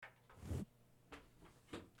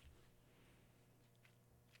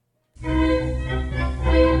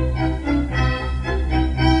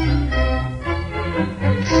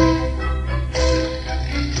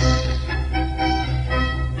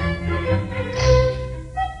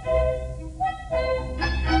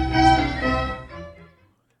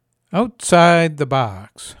Outside the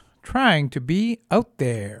box, trying to be out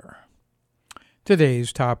there.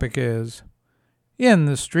 Today's topic is in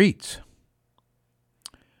the streets.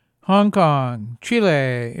 Hong Kong,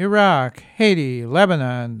 Chile, Iraq, Haiti,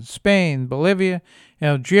 Lebanon, Spain, Bolivia,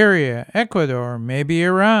 Algeria, Ecuador, maybe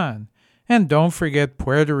Iran, and don't forget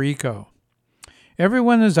Puerto Rico.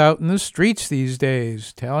 Everyone is out in the streets these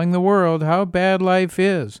days, telling the world how bad life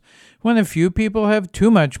is, when a few people have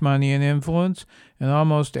too much money and influence, and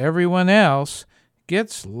almost everyone else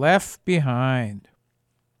gets left behind.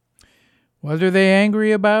 What are they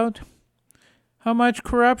angry about? How much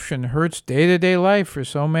corruption hurts day-to-day life for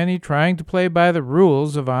so many trying to play by the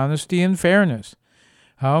rules of honesty and fairness.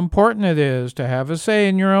 How important it is to have a say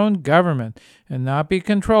in your own government and not be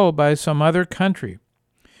controlled by some other country.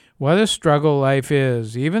 What a struggle life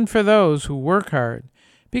is, even for those who work hard,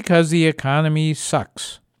 because the economy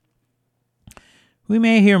sucks. We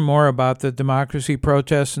may hear more about the democracy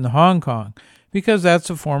protests in Hong Kong, because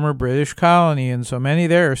that's a former British colony and so many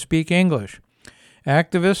there speak English.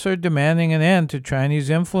 Activists are demanding an end to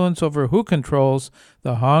Chinese influence over who controls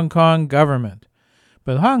the Hong Kong government.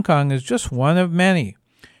 But Hong Kong is just one of many.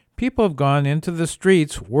 People have gone into the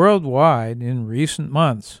streets worldwide in recent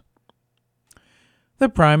months. The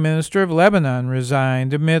Prime Minister of Lebanon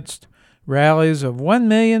resigned amidst rallies of 1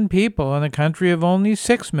 million people in a country of only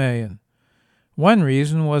 6 million. One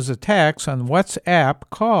reason was a tax on WhatsApp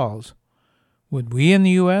calls. Would we in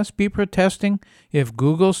the U.S. be protesting if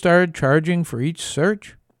Google started charging for each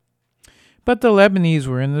search? But the Lebanese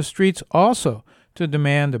were in the streets also to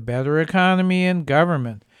demand a better economy and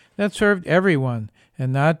government that served everyone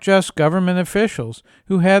and not just government officials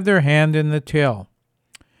who had their hand in the till.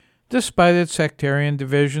 Despite its sectarian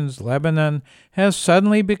divisions, Lebanon has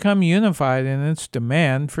suddenly become unified in its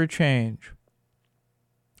demand for change.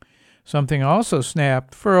 Something also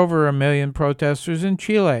snapped for over 1 million protesters in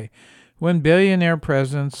Chile when billionaire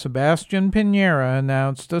President Sebastián Piñera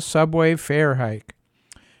announced a subway fare hike.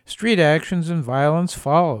 Street actions and violence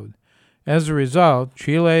followed. As a result,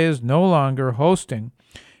 Chile is no longer hosting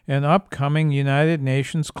an upcoming United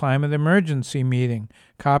Nations Climate Emergency meeting,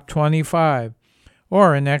 COP25,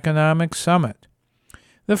 or an economic summit.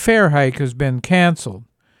 The fare hike has been canceled.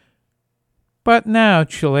 But now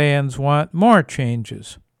Chileans want more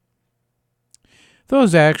changes.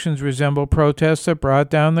 Those actions resemble protests that brought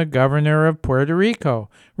down the governor of Puerto Rico,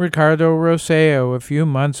 Ricardo Rossello, a few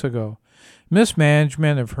months ago.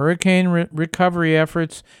 Mismanagement of hurricane recovery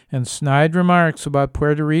efforts and snide remarks about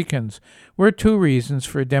Puerto Ricans were two reasons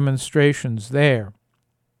for demonstrations there.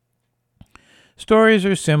 Stories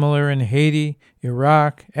are similar in Haiti,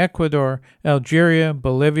 Iraq, Ecuador, Algeria,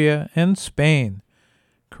 Bolivia, and Spain.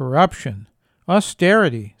 Corruption,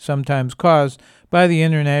 austerity, sometimes caused by the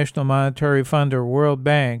International Monetary Fund or World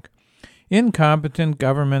Bank, incompetent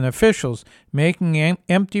government officials making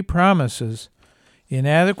empty promises,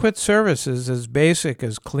 inadequate services as basic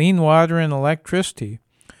as clean water and electricity,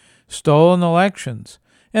 stolen elections,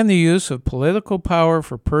 and the use of political power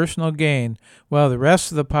for personal gain while the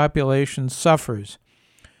rest of the population suffers,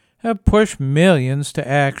 have pushed millions to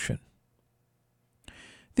action.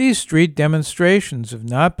 These street demonstrations have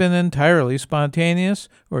not been entirely spontaneous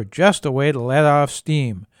or just a way to let off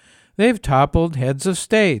steam. They've toppled heads of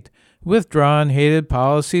state, withdrawn hated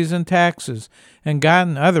policies and taxes, and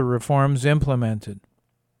gotten other reforms implemented.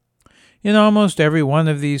 In almost every one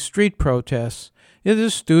of these street protests, it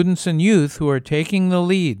is students and youth who are taking the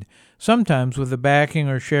lead, sometimes with the backing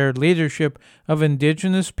or shared leadership of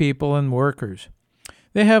indigenous people and workers.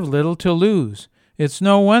 They have little to lose. It's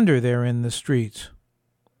no wonder they're in the streets.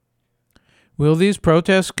 Will these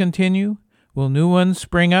protests continue? Will new ones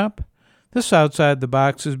spring up? This Outside the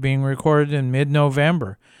Box is being recorded in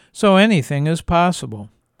mid-November, so anything is possible.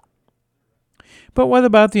 But what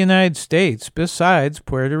about the United States besides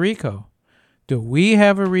Puerto Rico? Do we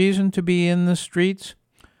have a reason to be in the streets?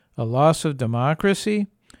 A loss of democracy?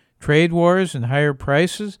 Trade wars and higher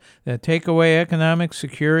prices that take away economic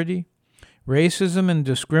security? Racism and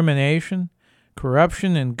discrimination?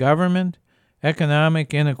 Corruption in government?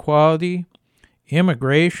 Economic inequality?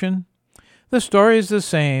 Immigration? The story is the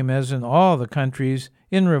same as in all the countries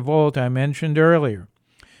in revolt I mentioned earlier.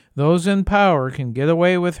 Those in power can get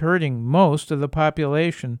away with hurting most of the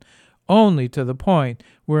population only to the point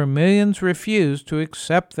where millions refuse to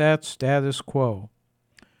accept that status quo.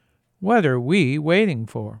 What are we waiting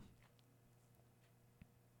for?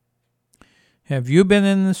 Have you been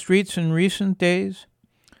in the streets in recent days?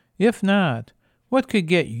 If not, what could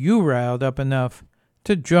get you riled up enough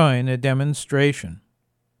to join a demonstration?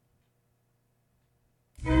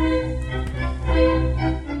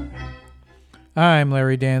 I'm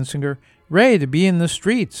Larry Dansinger, ready to be in the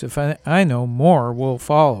streets if I know more will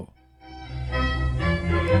follow.